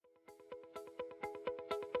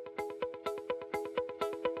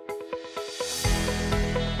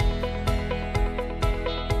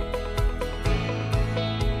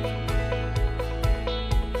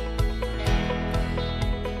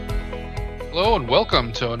Hello and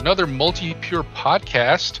welcome to another MultiPure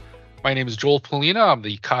podcast. My name is Joel Polina. I'm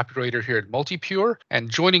the copywriter here at MultiPure.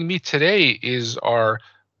 And joining me today is our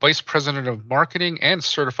Vice President of Marketing and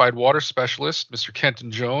Certified Water Specialist, Mr.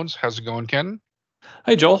 Kenton Jones. How's it going, Kenton?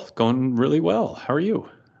 Hi, Joel. Going really well. How are you?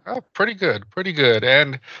 Oh, pretty good.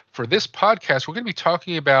 And for this podcast, we're going to be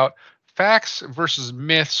talking about facts versus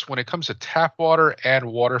myths when it comes to tap water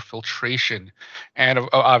and water filtration. And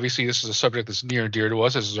obviously, this is a subject that's near and dear to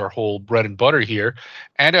us. This is our whole bread and butter here.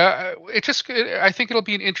 And I think it'll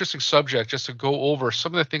be an interesting subject just to go over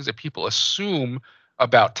some of the things that people assume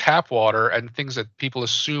about tap water and things that people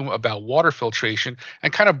assume about water filtration,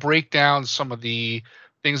 and kind of break down some of the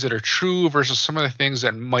things that are true versus some of the things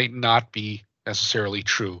that might not be necessarily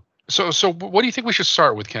true. So what do you think we should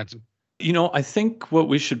start with, Kenton? I think what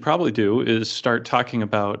we should probably do is start talking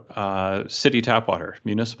about city tap water,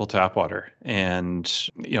 municipal tap water, and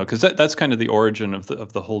because that's kind of the origin of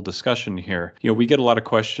the whole discussion here. We get a lot of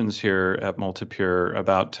questions here at MultiPure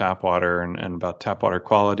about tap water and about tap water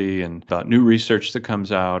quality and about new research that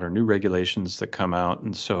comes out or new regulations that come out.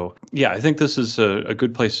 And so, I think this is a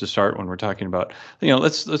good place to start when we're talking about.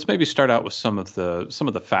 Let's maybe start out with some of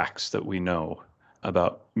the facts that we know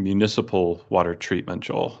about municipal water treatment,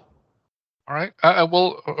 Joel. All right.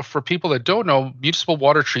 Well, for people that don't know, municipal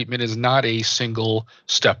water treatment is not a single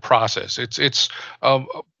step process. It's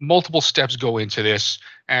multiple steps go into this,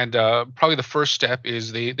 and probably the first step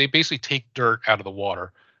is they basically take dirt out of the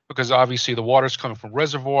water, because obviously the water is coming from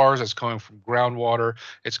reservoirs, it's coming from groundwater,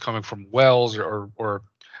 it's coming from wells or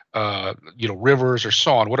rivers or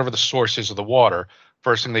so on, whatever the source is of the water.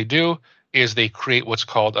 First thing they do is they create what's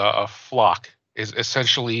called a flock. Is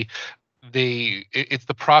essentially it's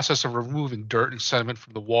the process of removing dirt and sediment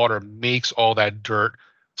from the water makes all that dirt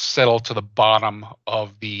settle to the bottom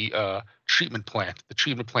of the treatment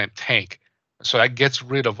plant tank. So that gets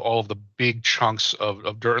rid of all of the big chunks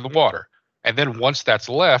of dirt in the water. And then once that's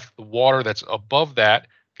left, the water that's above that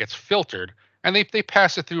gets filtered. And they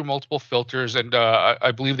pass it through multiple filters. And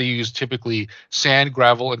I believe they use typically sand,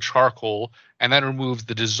 gravel, and charcoal. And that removes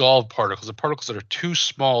the dissolved particles, the particles that are too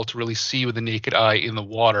small to really see with the naked eye in the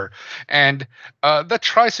water. And that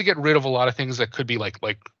tries to get rid of a lot of things that could be like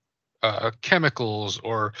chemicals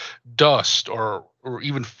or dust or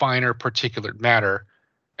even finer particulate matter.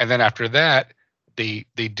 And then after that, they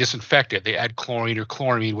disinfect it. They add chlorine or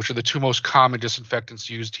chloramine, which are the two most common disinfectants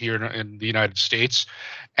used here in the United States.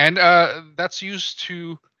 And that's used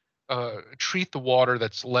to treat the water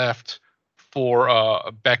that's left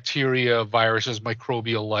for bacteria, viruses,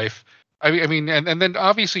 microbial life. I mean, and then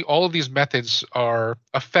obviously all of these methods are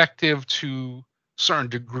effective to certain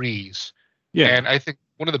degrees. Yeah. And I think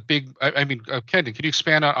one of the big, Kenton, could you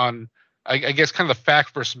expand on I guess, kind of the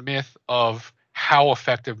fact versus myth of how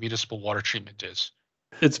effective municipal water treatment is?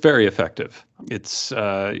 It's very effective. It's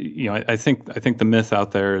I think the myth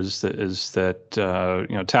out there is that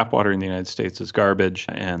tap water in the United States is garbage,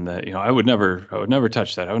 and that I would never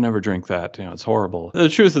touch that. I would never drink that. It's horrible. The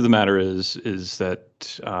truth of the matter is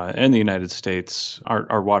that in the United States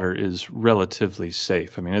our water is relatively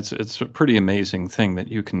safe. I mean, it's a pretty amazing thing that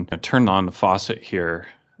you can turn on the faucet here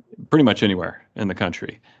pretty much anywhere in the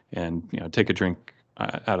country and take a drink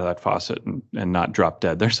out of that faucet and not drop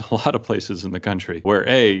dead. There's a lot of places in the country where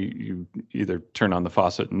you either turn on the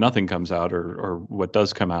faucet and nothing comes out, or what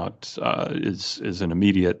does come out is an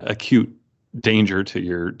immediate acute danger to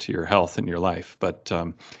your health and your life. But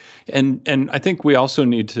and I think we also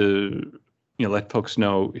need to let folks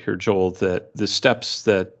know here, Joel, that the steps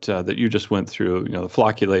that you just went through, the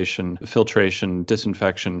flocculation, filtration,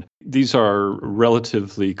 disinfection, these are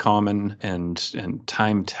relatively common and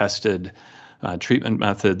time-tested treatment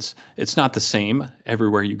methods. It's not the same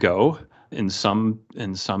everywhere you go. In some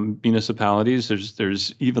municipalities,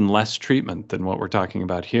 there's even less treatment than what we're talking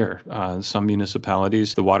about here. Some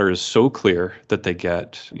municipalities, the water is so clear that they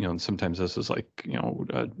get, and sometimes this is like,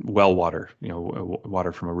 well water,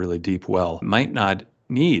 water from a really deep well, might not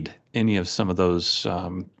need any of some of those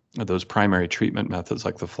primary treatment methods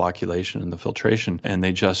like the flocculation and the filtration, and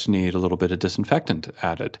they just need a little bit of disinfectant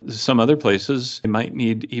added. Some other places, they might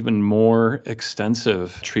need even more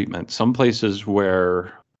extensive treatment. Some places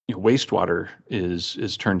where wastewater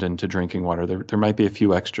is turned into drinking water, there might be a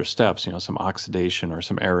few extra steps, some oxidation or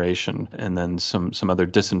some aeration, and then some other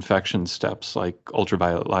disinfection steps like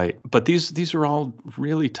ultraviolet light. But these are all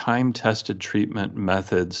really time-tested treatment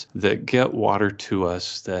methods that get water to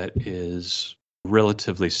us that is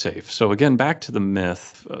relatively safe. So again, back to the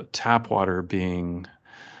myth, tap water being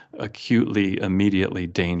acutely, immediately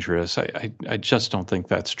dangerous. I just don't think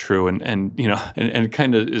that's true. And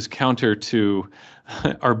kind of is counter to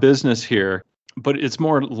our business here. but it's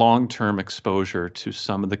more long-term exposure to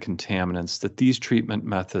some of the contaminants that these treatment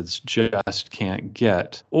methods just can't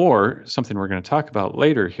get. Or something we're going to talk about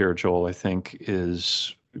later here, Joel, I think,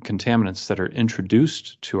 is contaminants that are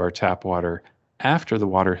introduced to our tap water after the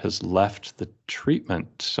water has left the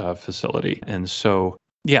treatment facility. And so,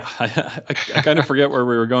 yeah, I kind of forget where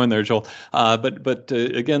we were going there, Joel. But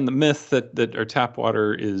again, the myth that our tap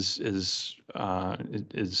water is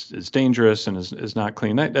dangerous and is not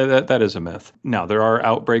clean. That is a myth. Now, there are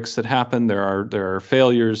outbreaks that happen. There are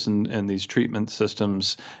failures in these treatment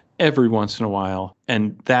systems every once in a while,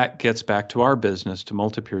 and that gets back to our business, to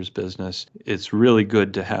Multipure's business. It's really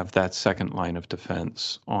good to have that second line of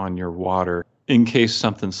defense on your water in case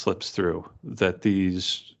something slips through. That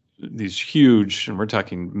these huge, and we're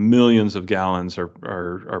talking millions of gallons,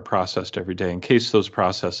 are processed every day. In case those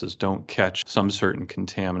processes don't catch some certain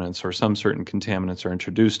contaminants, or some certain contaminants are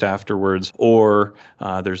introduced afterwards, or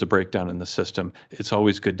there's a breakdown in the system, it's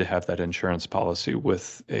always good to have that insurance policy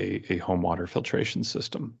with a home water filtration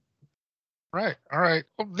system. Right. All right.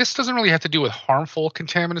 Well, this doesn't really have to do with harmful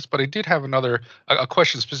contaminants, but I did have a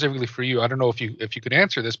question specifically for you. I don't know if you could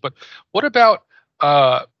answer this, but what about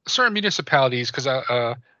certain municipalities? Because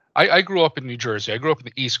I grew up in New Jersey. I grew up in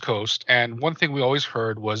the East Coast, and one thing we always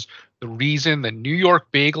heard was the reason that New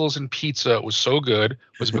York bagels and pizza was so good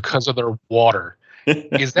was because of their water.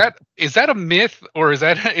 Is that a myth, or could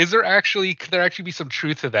there actually be some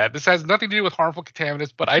truth to that? This has nothing to do with harmful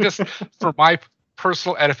contaminants, but I just, for my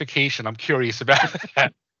personal edification, I'm curious about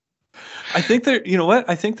that. I think you know what?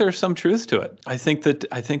 I think there's some truth to it. I think that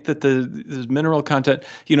the mineral content,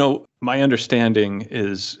 my understanding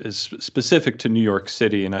is specific to New York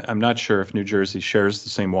City, and I'm not sure if New Jersey shares the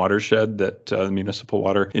same watershed that the municipal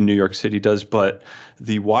water in New York City does, but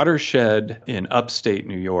the watershed in upstate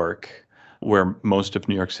New York, where most of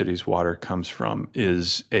New York City's water comes from,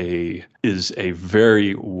 is a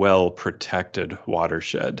very well protected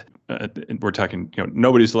watershed. We're talking,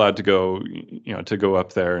 nobody's allowed to go, to go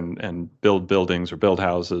up there and build buildings or build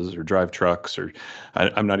houses or drive trucks, or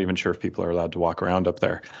I'm not even sure if people are allowed to walk around up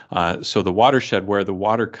there. So the watershed where the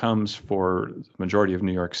water comes for the majority of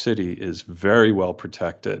New York City is very well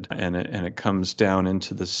protected, and it comes down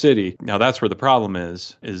into the city. Now that's where the problem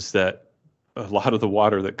is that a lot of the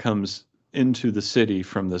water that comes into the city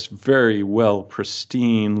from this very well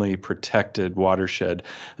pristinely protected watershed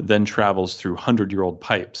then travels through 100-year-old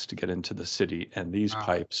pipes to get into the city, and these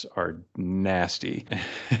pipes are nasty.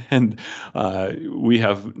 And we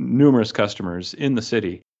have numerous customers in the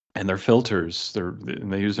city, and their filters,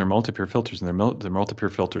 they use their Multipure filters, and their Multipure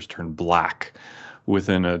filters turn black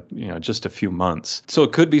within just a few months. So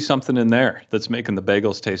it could be something in there that's making the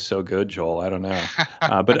bagels taste so good, Joel. I don't know,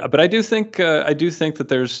 but I do think that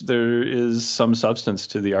there is some substance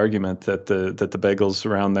to the argument that the bagels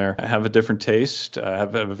around there have a different taste,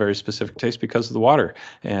 have a very specific taste because of the water.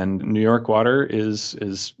 And New York water is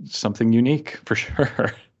something unique for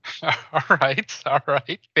sure. All right.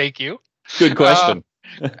 Thank you. Good question.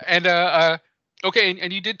 Okay,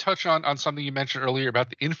 and you did touch on something you mentioned earlier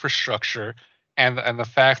about the infrastructure. And the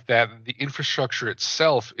fact that the infrastructure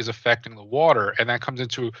itself is affecting the water. And that comes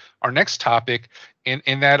into our next topic, in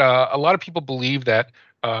that a lot of people believe that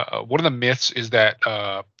one of the myths is that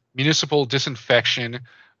municipal disinfection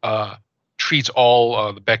treats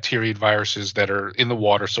all the bacteria and viruses that are in the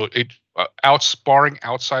water. So it barring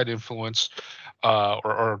outside influence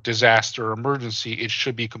or disaster or emergency, it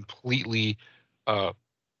should be completely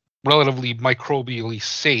relatively microbially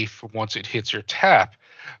safe once it hits your tap.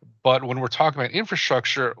 But when we're talking about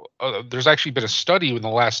infrastructure, there's actually been a study in the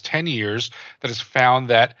last 10 years that has found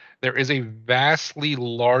that there is a vastly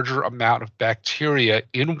larger amount of bacteria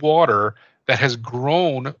in water that has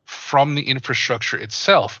grown from the infrastructure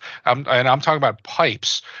itself. And I'm talking about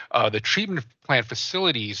pipes, the treatment plant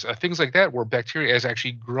facilities, things like that, where bacteria is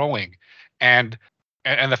actually growing. And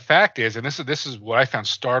the fact is, and this is what I found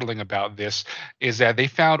startling about this, is that they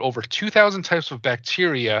found over 2,000 types of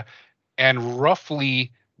bacteria and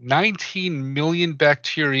roughly 19 million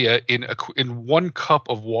bacteria in 1 cup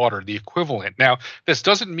of water, the equivalent. Now, this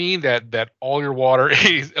doesn't mean that all your water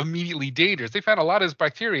is immediately dangerous. They found a lot of this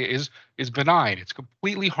bacteria is benign. It's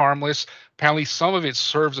completely harmless. Apparently, some of it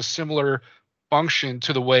serves a similar function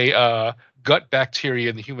to the way gut bacteria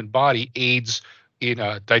in the human body aids in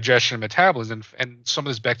digestion and metabolism, and some of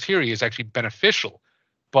this bacteria is actually beneficial.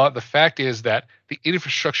 But the fact is that the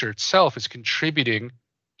infrastructure itself is contributing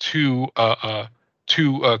to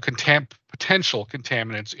potential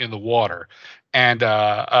contaminants in the water. And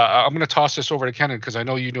I'm going to toss this over to Kenan, because I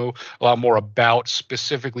know you know a lot more about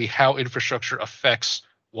specifically how infrastructure affects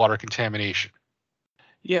water contamination.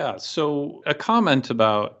 Yeah, so a comment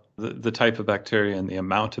about the type of bacteria and the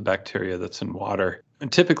amount of bacteria that's in water.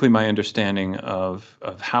 And typically my understanding of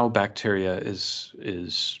how bacteria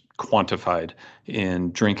is quantified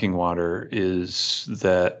in drinking water is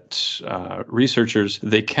that researchers,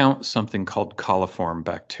 they count something called coliform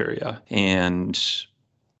bacteria. And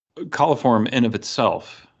coliform in of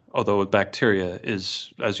itself, although a bacteria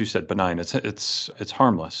is, as you said, benign, it's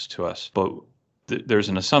harmless to us. But there's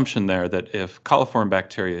an assumption there that if coliform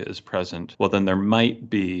bacteria is present, well, then there might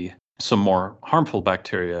be some more harmful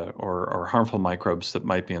bacteria or harmful microbes that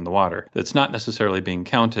might be in the water. That's not necessarily being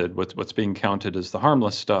counted. What's being counted is the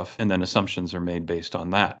harmless stuff, and then assumptions are made based on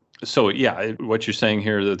that. So yeah, what you're saying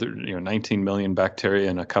here, that 19 million bacteria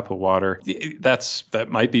in a cup of water, that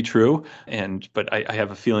might be true, but I have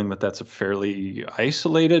a feeling that that's a fairly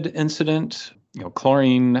isolated incident.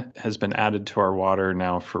 Chlorine has been added to our water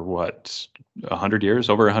now for what, 100 years,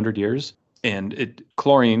 over 100 years, and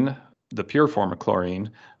chlorine, the pure form of chlorine,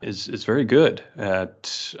 is very good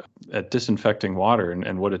at disinfecting water,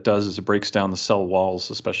 and what it does is it breaks down the cell walls,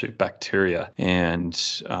 especially bacteria,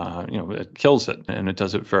 and it kills it, and it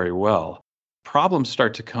does it very well. Problems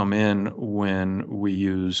start to come in when we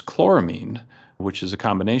use chloramine, which is a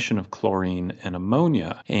combination of chlorine and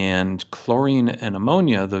ammonia. And chlorine and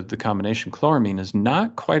ammonia, the combination chloramine, is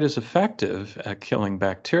not quite as effective at killing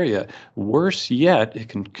bacteria. Worse yet, it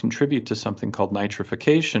can contribute to something called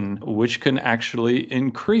nitrification, which can actually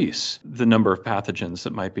increase the number of pathogens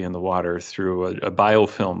that might be in the water through a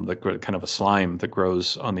biofilm, kind of a slime that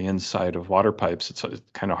grows on the inside of water pipes. It's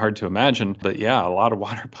kind of hard to imagine, but yeah, a lot of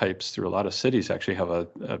water pipes through a lot of cities actually have a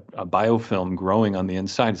biofilm growing on the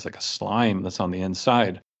inside. It's like a slime that's on the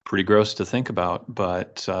inside. Pretty gross to think about,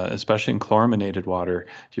 but especially in chlorinated water,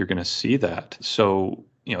 you're going to see that. So,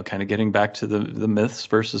 kind of getting back to the myths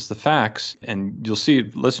versus the facts, and you'll see,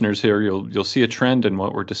 listeners here, you'll see a trend in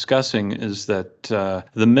what we're discussing is that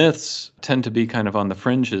the myths tend to be kind of on the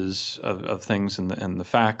fringes of things, and the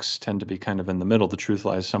facts tend to be kind of in the middle. The truth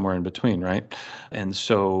lies somewhere in between, right? And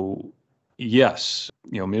so, yes,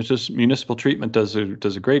 municipal treatment does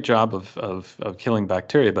a great job of killing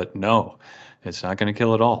bacteria, but no, it's not going to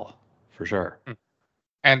kill it all, for sure.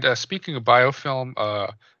 And speaking of biofilm,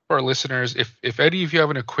 for our listeners, if any of you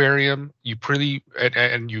have an aquarium,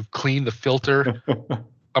 and you've cleaned the filter,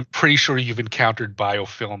 I'm pretty sure you've encountered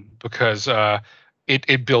biofilm, because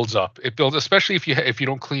it builds up. It builds, especially if you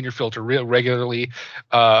don't clean your filter regularly.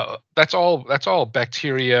 That's all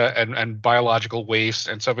bacteria and biological waste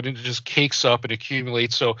and stuff, and it just cakes up and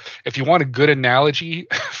accumulates. So if you want a good analogy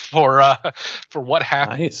for what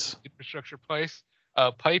happens nice. in infrastructure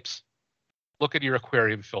pipes, look at your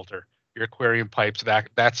aquarium filter, your aquarium pipes.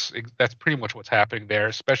 That's pretty much what's happening there.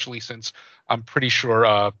 Especially since I'm pretty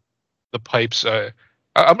sure the pipes.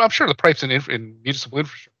 I'm sure the pipes in municipal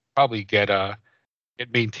infrastructure probably get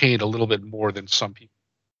maintained a little bit more than some people.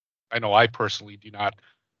 I know I personally do not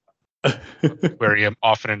aquarium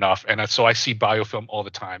often enough, and so I see biofilm all the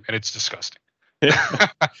time, and it's disgusting.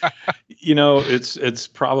 It's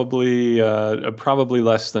probably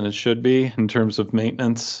less than it should be in terms of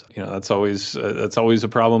maintenance. That's always a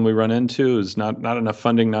problem we run into, is not enough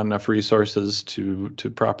funding, not enough resources to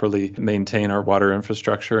properly maintain our water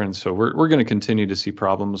infrastructure. And so we're going to continue to see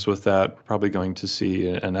problems with that. We're probably going to see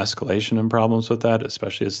an escalation in problems with that,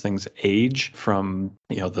 especially as things age from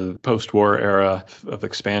the post-war era of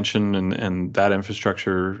expansion, and that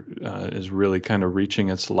infrastructure is really kind of reaching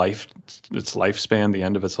its lifespan, the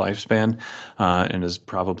end of its lifespan, and is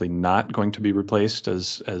probably not going to be replaced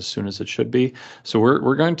as soon as it should be. So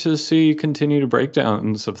we're going to see continued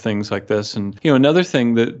breakdowns of things like this. And another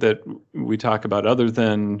thing that we talk about, other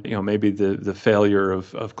than maybe the failure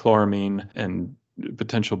of chloramine and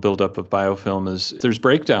potential buildup of biofilm, is there's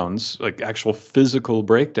breakdowns, like actual physical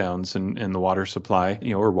breakdowns in the water supply,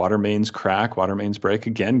 where water mains crack, water mains break.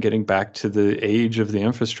 Again, getting back to the age of the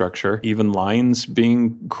infrastructure, even lines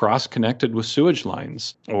being cross-connected with sewage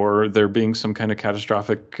lines, or there being some kind of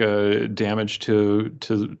catastrophic damage to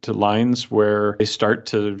lines where they start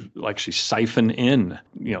to actually siphon in,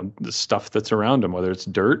 the stuff that's around them, whether it's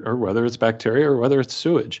dirt or whether it's bacteria or whether it's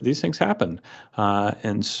sewage. These things happen.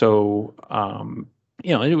 And so,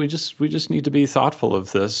 we just need to be thoughtful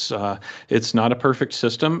of this. It's not a perfect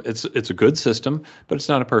system. It's a good system, but it's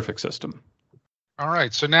not a perfect system. All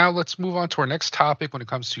right. So now let's move on to our next topic when it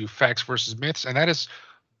comes to facts versus myths, and that is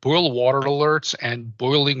boil water alerts and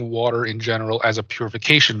boiling water in general as a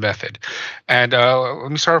purification method. And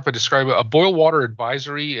let me start off by describing a boil water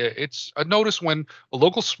advisory. It's a notice when a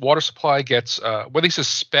local water supply gets, when they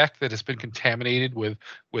suspect that it's been contaminated with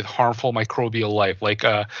harmful microbial life. Like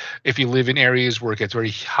if you live in areas where it gets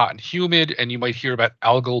very hot and humid, and you might hear about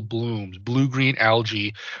algal blooms, blue-green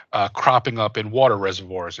algae cropping up in water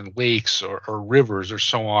reservoirs and lakes or rivers or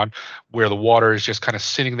so on, where the water is just kind of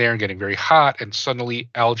sitting there and getting very hot, and suddenly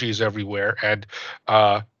algae is everywhere. And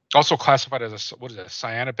also classified as what is it, a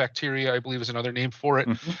cyanobacteria, I believe is another name for it.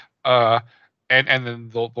 Mm-hmm. And then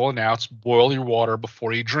they'll announce, boil your water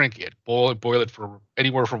before you drink it. Boil it for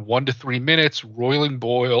anywhere from 1 to 3 minutes, rolling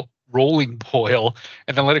boil,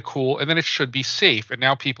 and then let it cool, and then it should be safe. And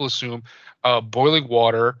now people assume boiling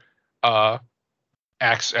water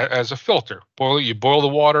acts as a filter. You boil the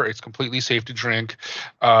water, it's completely safe to drink.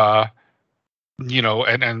 But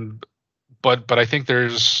I think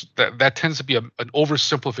there's that tends to be an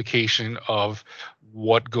oversimplification of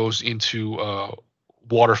what goes into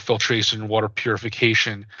water filtration, water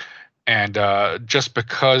purification, and just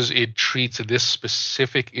because it treats this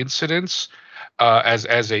specific incidence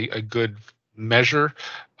as a good measure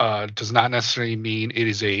does not necessarily mean it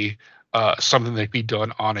is something that can be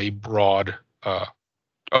done on a broad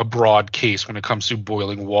case when it comes to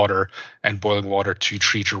boiling water and boiling water to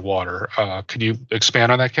treat your water. Can you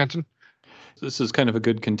expand on that, Kenton? This is kind of a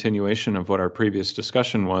good continuation of what our previous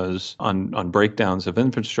discussion was on breakdowns of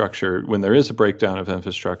infrastructure. When there is a breakdown of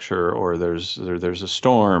infrastructure, or there's a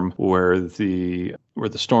storm where the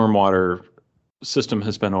stormwater system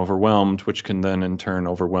has been overwhelmed, which can then in turn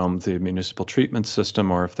overwhelm the municipal treatment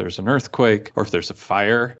system, or if there's an earthquake, or if there's a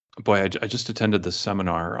fire. Boy, I just attended this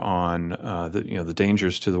seminar on the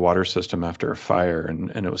dangers to the water system after a fire,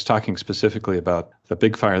 and it was talking specifically about the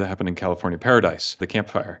big fire that happened in California Paradise, the Camp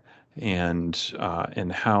Fire, and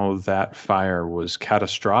how that fire was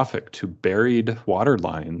catastrophic to buried water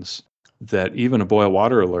lines, that even a boil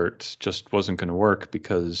water alert just wasn't going to work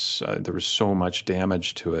because there was so much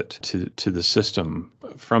damage to it, to the system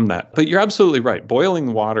from that. But you're absolutely right.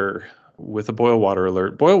 Boiling water with a boil water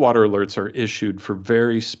alerts are issued for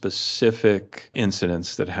very specific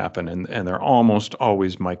incidents that happen, and they're almost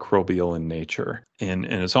always microbial in nature. And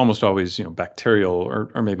it's almost always, bacterial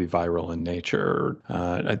or maybe viral in nature.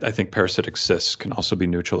 I think parasitic cysts can also be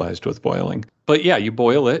neutralized with boiling. But yeah, you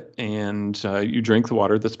boil it and you drink the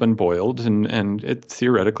water that's been boiled, and it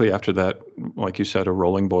theoretically, after that, like you said, a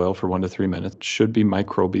rolling boil for 1 to 3 minutes, should be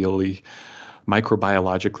microbiologically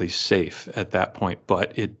safe at that point,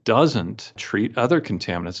 but it doesn't treat other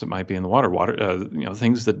contaminants that might be in the water.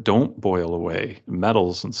 Things that don't boil away,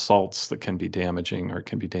 metals and salts that can be damaging or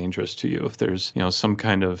can be dangerous to you. If there's some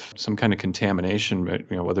kind of contamination,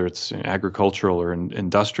 whether it's agricultural or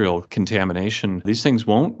industrial contamination, these things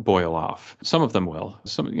won't boil off. Some of them will.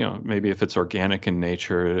 Some, maybe if it's organic in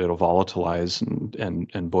nature, it'll volatilize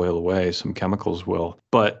and boil away. Some chemicals will,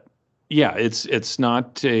 but yeah, it's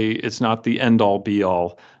not the end all be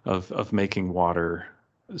all of making water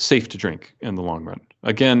safe to drink in the long run.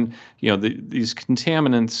 Again, these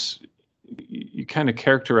contaminants, you kind of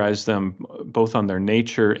characterize them both on their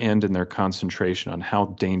nature and in their concentration, on how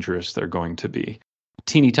dangerous they're going to be.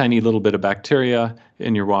 Teeny tiny little bit of bacteria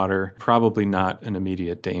in your water, probably not an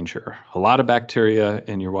immediate danger. A lot of bacteria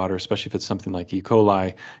in your water, especially if it's something like E.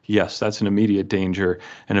 coli, yes, that's an immediate danger.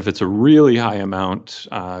 And if it's a really high amount,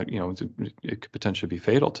 it could potentially be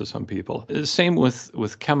fatal to some people. Same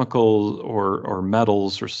with chemicals or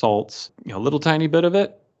metals or salts. A little tiny bit of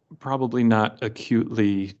it, probably not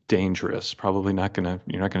acutely dangerous. You're not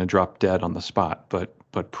gonna drop dead on the spot, but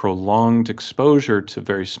prolonged exposure to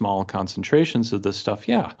very small concentrations of this stuff,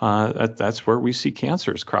 that's where we see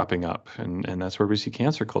cancers cropping up, and that's where we see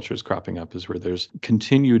cancer cultures cropping up, is where there's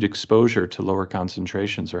continued exposure to lower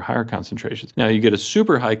concentrations or higher concentrations. Now you get a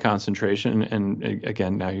super high concentration, and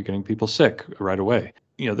again, now you're getting people sick right away.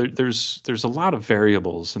 There's a lot of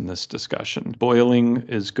variables in this discussion. Boiling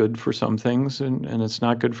is good for some things, and it's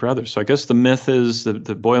not good for others. So I guess the myth is that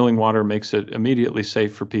the boiling water makes it immediately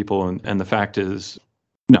safe for people, and the fact is,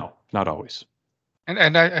 no, not always.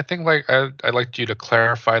 And I think I'd like you to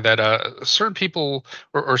clarify that certain people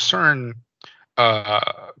or certain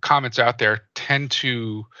comments out there tend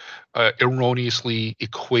to erroneously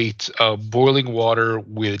equate boiling water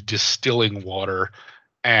with distilling water.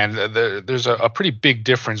 And there's a pretty big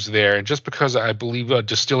difference there. And just because I believe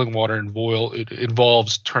distilling water it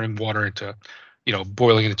involves turning water into,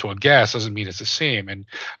 boiling it into a gas, doesn't mean it's the same. And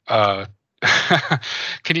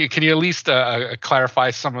can you at least clarify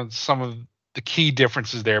some of the key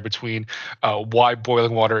differences there between why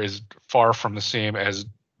boiling water is far from the same as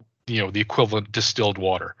the equivalent distilled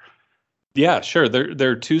water. Yeah, sure. There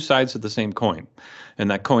are two sides of the same coin, and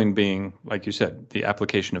that coin being, like you said, the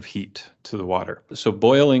application of heat to the water. So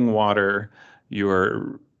boiling water, you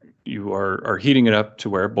are heating it up to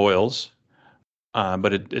where it boils,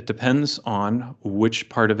 but it depends on which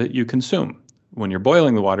part of it you consume. When you're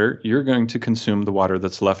boiling the water, you're going to consume the water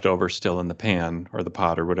that's left over still in the pan or the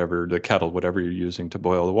pot or whatever, the kettle, whatever you're using to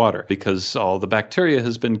boil the water, because all the bacteria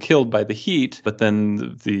has been killed by the heat, but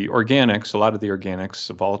then the organics, a lot of the organics,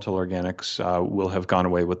 the volatile organics, will have gone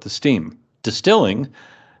away with the steam. Distilling,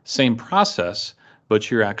 same process, but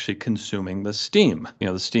you're actually consuming the steam.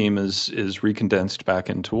 The steam is recondensed back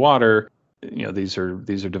into water. These are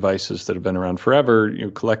devices that have been around forever. You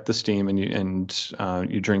collect the steam and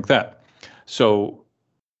you drink that. So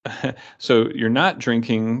you're not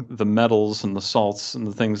drinking the metals and the salts and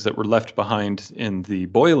the things that were left behind in the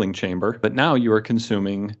boiling chamber, but now you are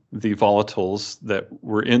consuming the volatiles that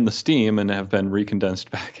were in the steam and have been recondensed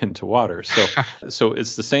back into water. So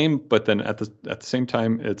it's the same, but then at the same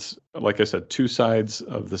time, it's, like I said, two sides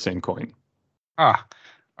of the same coin. All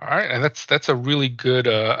right, and that's a really good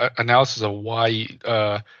analysis of why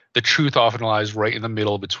the truth often lies right in the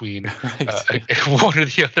middle between one or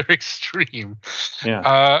the other extreme. Yeah.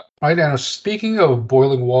 All right, now speaking of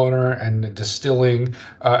boiling water and distilling,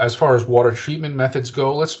 as far as water treatment methods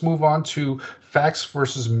go, let's move on to facts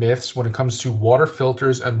versus myths when it comes to water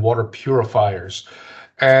filters and water purifiers.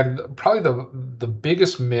 And probably the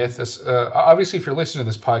biggest myth is, obviously, if you're listening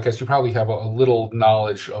to this podcast, you probably have a little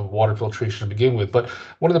knowledge of water filtration to begin with. But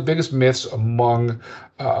one of the biggest myths among,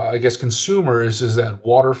 consumers is that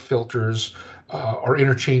water filters are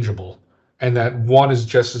interchangeable and that one is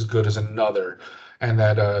just as good as another. And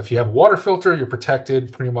that if you have a water filter, you're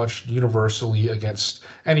protected pretty much universally against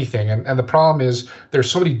anything. And the problem is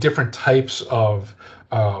there's so many different types of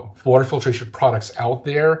water filtration products out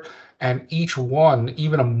there. And each one,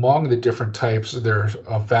 even among the different types, there's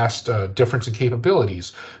a vast difference in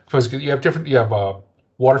capabilities. Because you have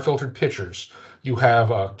water filtered pitchers, you have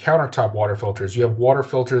countertop water filters, you have water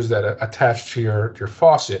filters that attach to your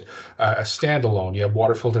faucet, a standalone. You have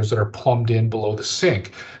water filters that are plumbed in below the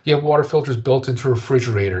sink. You have water filters built into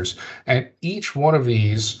refrigerators, and each one of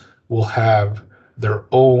these will have their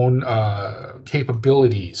own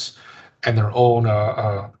capabilities and their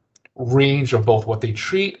own range of both what they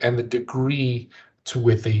treat and the degree to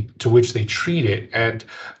which they treat it. And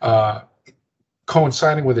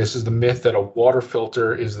coinciding with this is the myth that a water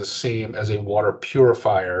filter is the same as a water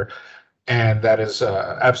purifier, and that is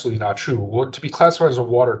absolutely not true. To be classified as a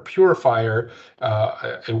water purifier,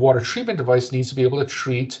 a water treatment device needs to be able to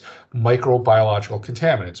treat microbiological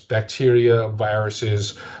contaminants, bacteria,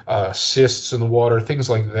 viruses, cysts in the water, things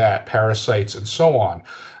like that, parasites, and so on.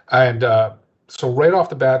 And so right off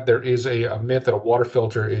the bat, there is a myth that a water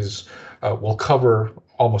filter will cover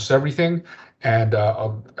almost everything, and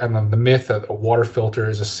then the myth that a water filter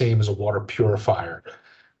is the same as a water purifier.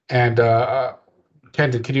 And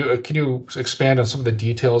Ken, can you expand on some of the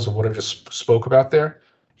details of what I just spoke about there?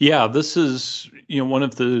 Yeah, this is one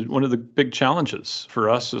of the big challenges for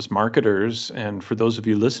us as marketers, and for those of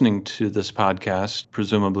you listening to this podcast,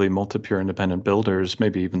 presumably Multipure independent builders,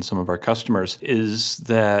 maybe even some of our customers, is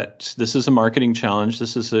that this is a marketing challenge.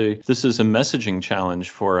 This is a messaging challenge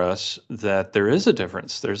for us, that there is a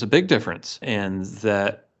difference. There's a big difference, and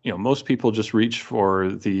that most people just reach for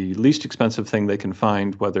the least expensive thing they can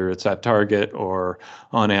find, whether it's at Target or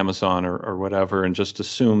on Amazon or whatever, and just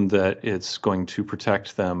assume that it's going to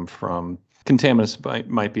protect them from contaminants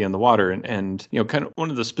might be in the water. And kind of one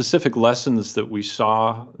of the specific lessons that we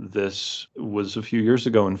saw this was a few years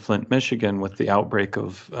ago in Flint, Michigan, with the outbreak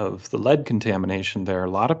of the lead contamination there. A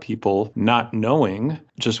lot of people, not knowing,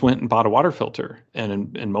 just went and bought a water filter,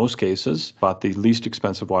 and in most cases bought the least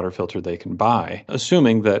expensive water filter they can buy,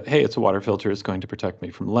 assuming that, hey, it's a water filter, it's going to protect me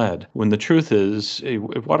from lead. When the truth is, a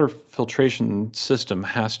water filtration system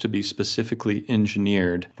has to be specifically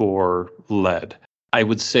engineered for lead. I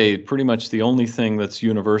would say pretty much the only thing that's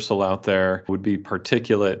universal out there would be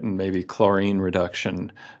particulate and maybe chlorine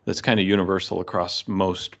reduction. That's kind of universal across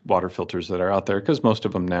most water filters that are out there, because most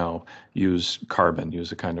of them now use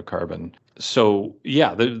a kind of carbon. So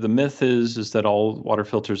yeah, the myth is that all water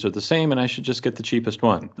filters are the same and I should just get the cheapest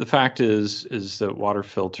one. The fact is that water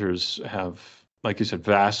filters have, like you said,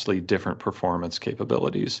 vastly different performance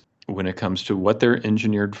capabilities when it comes to what they're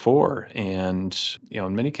engineered for. And,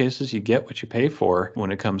 in many cases, you get what you pay for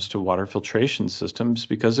when it comes to water filtration systems,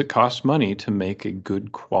 because it costs money to make a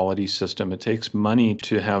good quality system. It takes money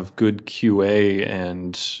to have good QA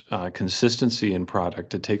and consistency in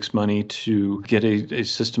product. It takes money to get a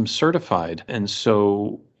system certified. And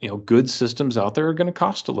so, good systems out there are going to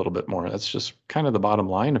cost a little bit more. That's just kind of the bottom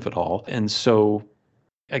line of it all. And so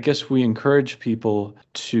I guess we encourage people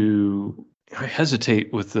to I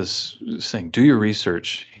hesitate with this saying, do your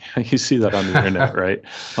research. You see that on the internet, right?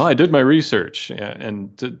 Well, I did my research. Yeah,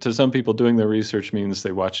 and to some people, doing their research means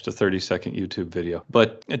they watched a 30-second YouTube video.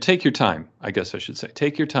 But take your time, I guess I should say.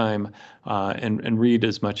 Take your time and read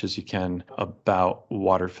as much as you can about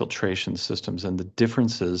water filtration systems and the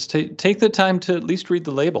differences. Take the time to at least read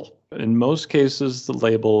the label. In most cases, the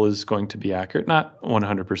label is going to be accurate, not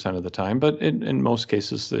 100% of the time, but in most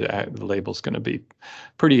cases, the label is going to be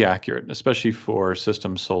pretty accurate, especially for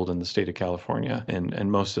systems sold in the state of California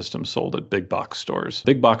and most systems sold at big box stores.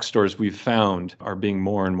 Big box stores, we've found, are being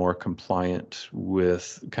more and more compliant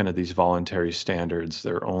with kind of these voluntary standards.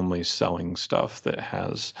 They're only selling stuff that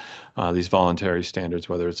has these voluntary standards,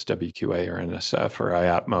 whether it's WQA or NSF or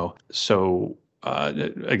IAPMO. So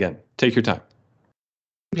again, take your time.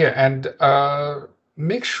 Yeah, and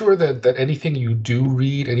make sure that anything you do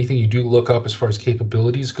read, anything you do look up as far as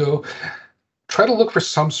capabilities go, try to look for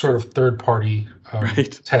some sort of third-party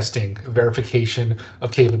testing, verification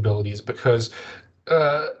of capabilities, because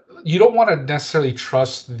you don't want to necessarily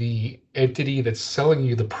trust the entity that's selling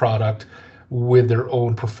you the product with their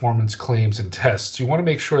own performance claims and tests. You want to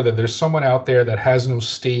make sure that there's someone out there that has no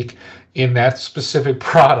stake in that specific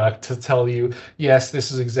product to tell you, yes,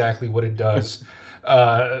 this is exactly what it does.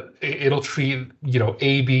 It'll treat,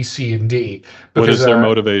 A, B, C, and D. Because, what is their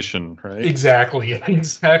motivation, right? Exactly.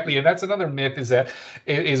 And that's another myth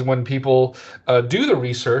is when people do the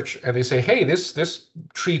research and they say, hey, this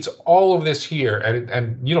treats all of this here.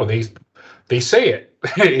 And they say it.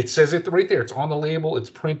 It says it right there. It's on the label.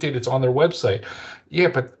 It's printed. It's on their website. Yeah,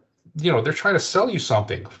 but, they're trying to sell you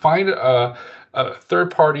something. Find a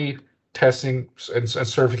third-party testing and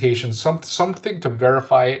certification, something to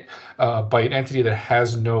verify it by an entity that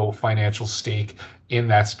has no financial stake in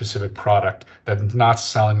that specific product, that's not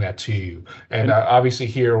selling that to you. And obviously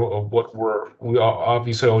here, we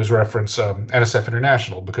obviously always reference NSF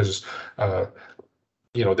International, because they're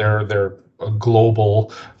a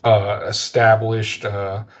global, established,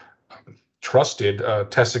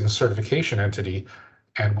 trusted testing and certification entity,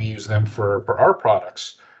 and we use them for our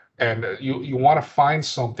products. And you want to find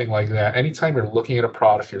something like that. Anytime you're looking at a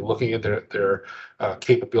product, you're looking at their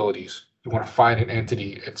capabilities, you want to find an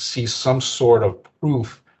entity and see some sort of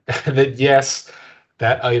proof that, yes,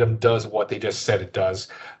 that item does what they just said it does,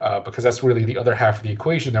 because that's really the other half of the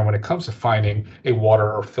equation. Now, when it comes to finding a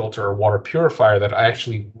water or filter or water purifier that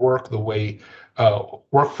actually work the way,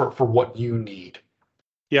 work for what you need.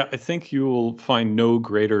 Yeah, I think you will find no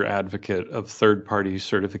greater advocate of third-party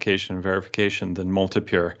certification and verification than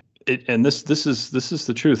Multipure. And this is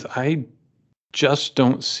the truth. I just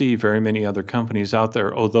don't see very many other companies out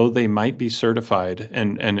there, although they might be certified,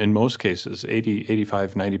 and in most cases, 80,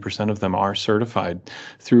 85, 90% of them are certified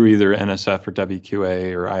through either NSF or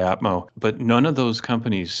WQA or IAPMO. But none of those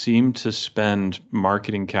companies seem to spend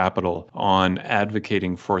marketing capital on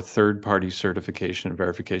advocating for third-party certification and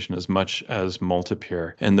verification as much as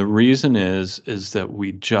Multipure. And the reason is that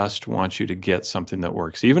we just want you to get something that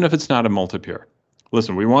works, even if it's not a Multipure.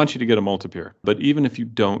 Listen, we want you to get a Multipure, but even if you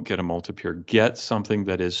don't get a Multipure, get something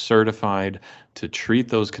that is certified to treat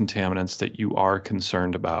those contaminants that you are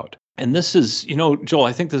concerned about. And this is, Joel,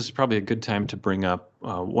 I think this is probably a good time to bring up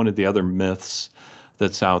one of the other myths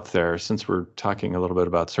that's out there, since we're talking a little bit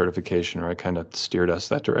about certification, or I kind of steered us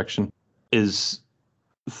that direction, is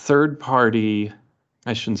third-party,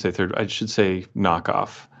 I should say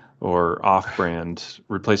knockoff or off-brand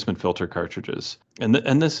replacement filter cartridges. And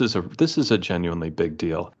this is a genuinely big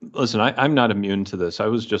deal. Listen, I'm not immune to this. I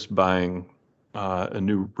was just buying a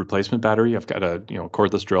new replacement battery. I've got a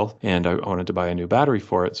cordless drill, and I wanted to buy a new battery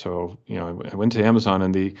for it. So I went to Amazon,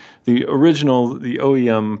 and the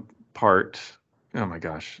OEM part, oh my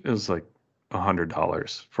gosh, it was like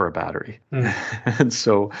 $100 for a battery. And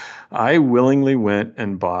so I willingly went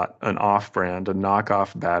and bought an off-brand, a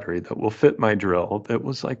knockoff battery that will fit my drill. That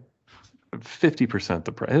was like 50%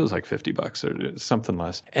 the price. It was like $50 or something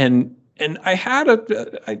less. And I had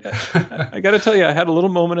I got to tell you, I had a little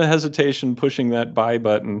moment of hesitation pushing that buy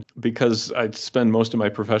button, because I spend most of my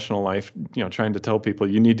professional life, trying to tell people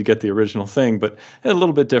you need to get the original thing. But a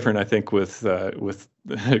little bit different, I think, with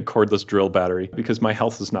cordless drill battery, because my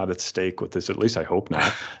health is not at stake with this. At least I hope not.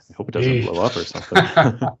 I hope it doesn't blow up or something.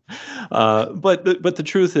 But the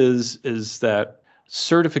truth is that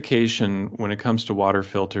certification, when it comes to water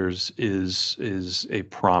filters, is a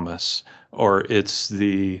promise, or it's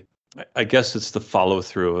the I guess it's the follow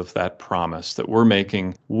through of that promise that we're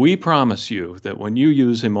making. We promise you that when you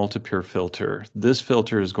use a Multipure filter, this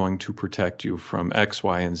filter is going to protect you from X,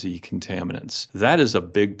 Y, and Z contaminants. That is a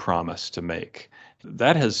big promise to make.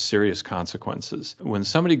 That has serious consequences. When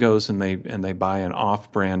somebody goes and they buy an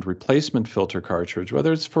off-brand replacement filter cartridge,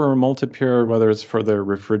 whether it's for a Multipure, whether it's for their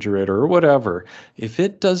refrigerator or whatever, if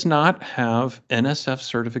it does not have NSF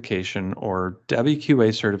certification or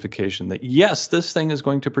WQA certification that yes, this thing is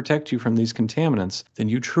going to protect you from these contaminants, then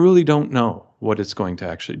you truly don't know what it's going to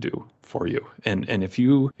actually do for you. And if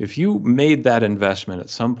you made that investment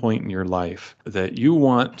at some point in your life that you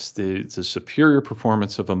want the superior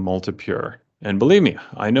performance of a Multipure, and believe me,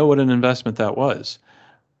 I know what an investment that was.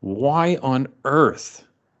 Why on earth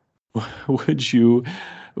would you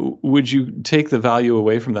take the value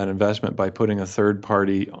away from that investment by putting a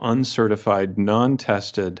third-party, uncertified,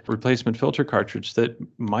 non-tested replacement filter cartridge that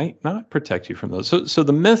might not protect you from those? So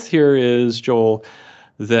the myth here is, Joel,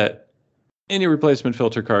 that any replacement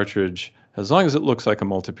filter cartridge, as long as it looks like a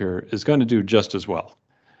Multipure, is going to do just as well.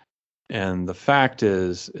 And the fact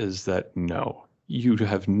is that no. You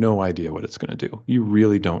have no idea what it's going to do. You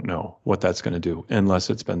really don't know what that's going to do unless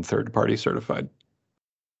it's been third-party certified.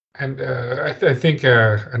 And I think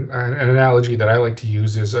an analogy that I like to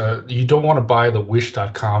use is you don't want to buy the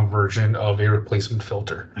Wish.com version of a replacement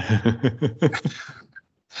filter.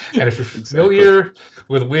 And if you're familiar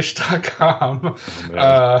with Wish.com,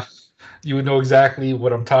 you would know exactly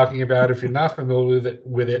what I'm talking about. If you're not familiar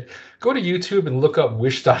with it, go to YouTube and look up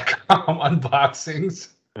Wish.com unboxings.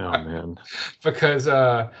 Oh, man. Because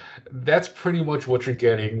that's pretty much what you're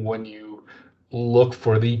getting when you look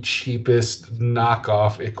for the cheapest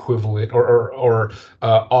knockoff equivalent or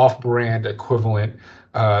off-brand equivalent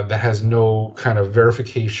that has no kind of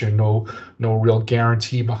verification, no real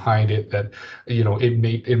guarantee behind it that,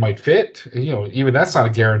 it might fit. Even that's not a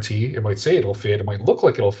guarantee. It might say it'll fit. It might look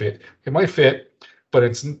like it'll fit. It might fit, but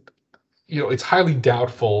it's highly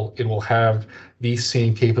doubtful it will have these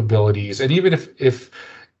same capabilities. And even if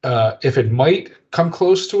it might come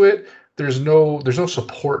close to it, there's no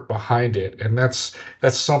support behind it, and that's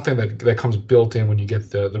something that comes built in when you get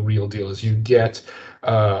the real deal. Is you get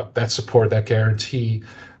that support, that guarantee,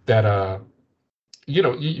 that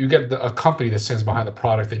you get a company that stands behind the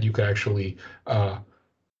product that you could actually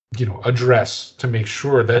address to make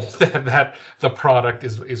sure that the product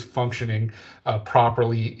is functioning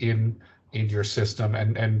properly in your system.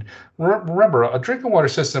 And remember, a drinking water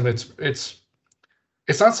system, it's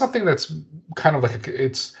not something that's kind of like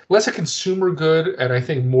it's less a consumer good and I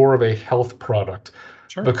think more of a health product.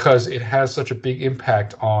 Sure. Because it has such a big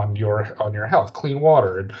impact on your health. Clean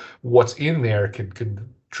water and what's in there can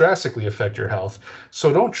drastically affect your health.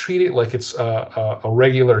 So don't treat it like it's a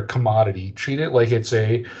regular commodity. Treat it like it's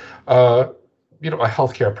a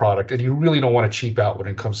healthcare product, and you really don't want to cheap out when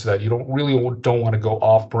it comes to that. You don't want to go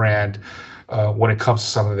off brand when it comes to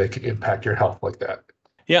something that can impact your health like that.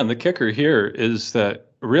 Yeah, and the kicker here is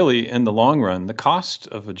that really, in the long run, the cost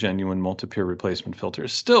of a genuine Multipure replacement filter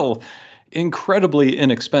is still incredibly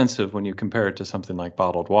inexpensive when you compare it to something like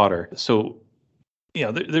bottled water. So,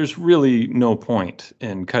 there's really no point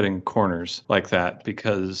in cutting corners like that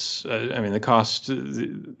because, the cost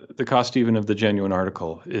even of the genuine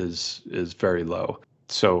article is very low.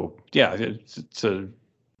 So, yeah, it's a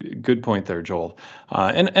good point there, Joel.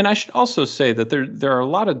 And I should also say that there are a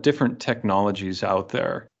lot of different technologies out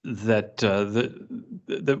there that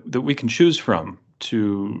we can choose from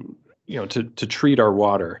to treat our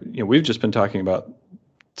water. We've just been talking about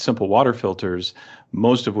simple water filters,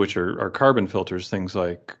 most of which are carbon filters, things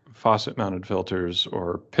like faucet-mounted filters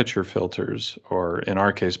or pitcher filters, or in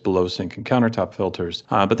our case, below sink and countertop filters.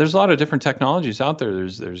 But there's a lot of different technologies out there.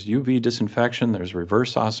 There's UV disinfection, there's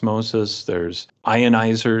reverse osmosis, there's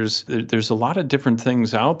ionizers. There's a lot of different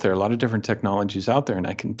things out there, a lot of different technologies out there. And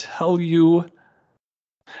I can tell you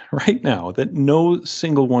right now that no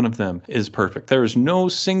single one of them is perfect. There is no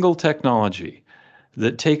single technology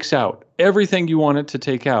that takes out everything you want it to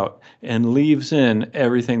take out and leaves in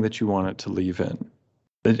everything that you want it to leave in.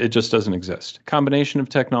 It just doesn't exist. Combination of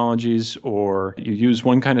technologies, or you use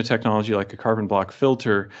one kind of technology like a carbon block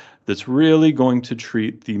filter that's really going to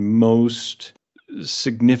treat the most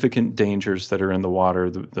significant dangers that are in the water,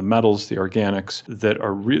 the metals, the organics, that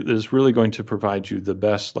is really going to provide you the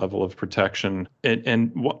best level of protection,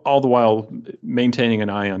 and all the while maintaining an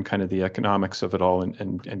eye on kind of the economics of it all,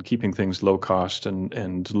 and keeping things low cost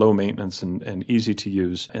and low maintenance and easy to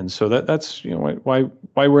use. And so that's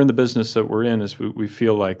why we're in the business that we're in, is we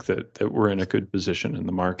feel like that we're in a good position in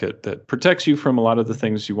the market that protects you from a lot of the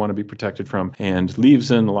things you want to be protected from and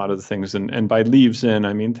leaves in a lot of the things. And by leaves in,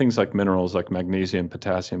 I mean things like minerals like magnesium magnesium,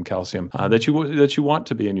 potassium, calcium that you want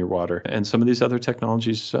to be in your water. And some of these other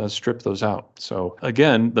technologies strip those out. So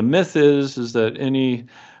again, the myth is that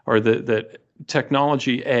that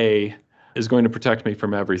technology A is going to protect me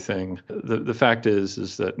from everything. The fact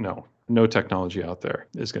is that no technology out there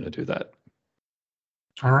is going to do that.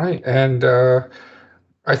 All right. And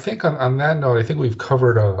I think on that note, I think we've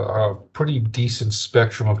covered a pretty decent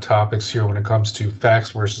spectrum of topics here when it comes to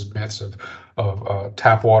facts versus myths of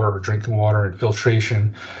tap water or drinking water and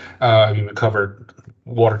filtration. We covered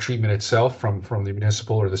water treatment itself from the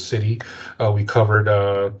municipal or the city. We covered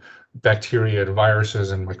bacteria and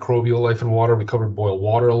viruses and microbial life in water. We covered boil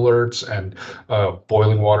water alerts and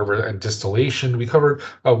boiling water and distillation. We covered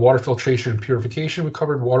water filtration and purification. We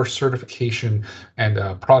covered water certification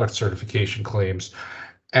and product certification claims.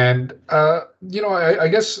 And, I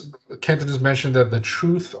guess Kenton has mentioned that the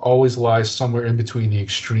truth always lies somewhere in between the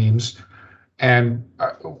extremes. And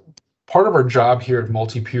part of our job here at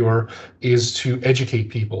MultiPure is to educate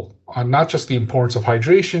people on not just the importance of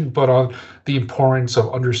hydration, but on the importance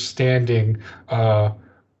of understanding,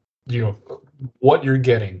 what you're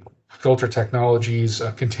getting, filter technologies,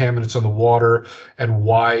 contaminants in the water, and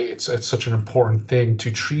why it's such an important thing to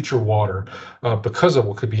treat your water because of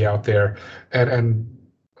what could be out there. And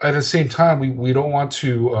at the same time, we don't want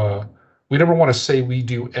to, we never want to say we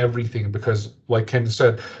do everything because, like Ken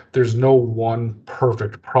said, there's no one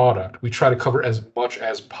perfect product. We try to cover as much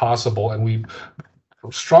as possible, and we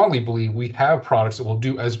strongly believe we have products that will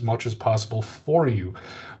do as much as possible for you.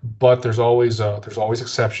 But there's always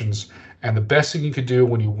exceptions. And the best thing you could do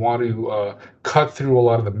when you want to cut through a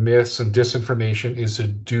lot of the myths and disinformation is to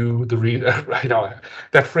do the I know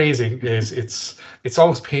that phrasing is it's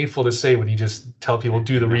almost painful to say when you just tell people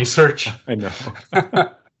do the research. I know.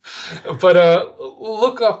 But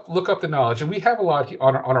look up the knowledge, and we have a lot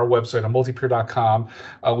on our website on multipure.com.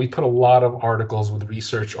 We put a lot of articles with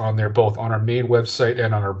research on there, both on our main website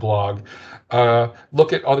and on our blog.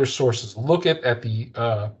 Look at other sources. Look at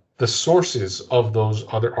the sources of those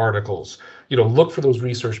other articles. Look for those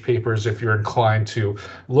research papers if you're inclined to.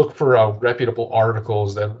 Look for reputable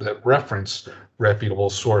articles that reference reputable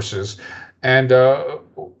sources. And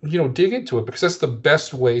dig into it, because that's the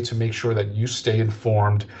best way to make sure that you stay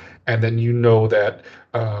informed, and then that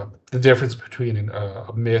the difference between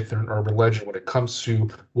a myth and an urban legend when it comes to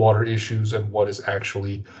water issues and what is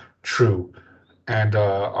actually true. And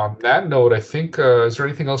on that note, I think is there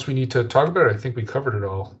anything else we need to talk about? I think we covered it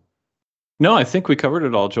all. No, I think we covered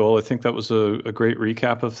it all, Joel. I think that was a great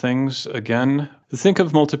recap of things. Again, think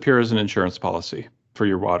of MultiPure as an insurance policy for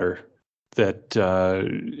your water, that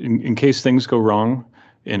in case things go wrong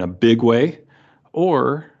in a big way,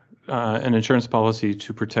 or an insurance policy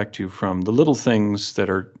to protect you from the little things that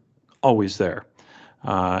are always there.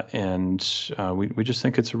 And we just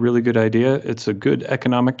think it's a really good idea. It's a good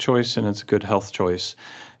economic choice, and it's a good health choice.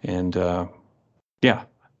 And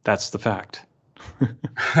that's the fact.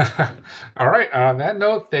 All right. On that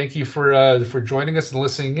note, thank you for joining us and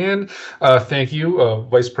listening in. Thank you,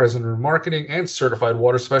 Vice President of Marketing and Certified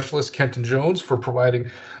Water Specialist Kenton Jones, for providing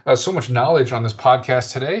so much knowledge on this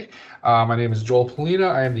podcast today. My name is Joel Polina.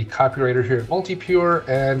 I am the copywriter here at MultiPure.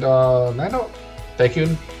 And on that note, thank you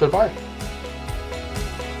and goodbye.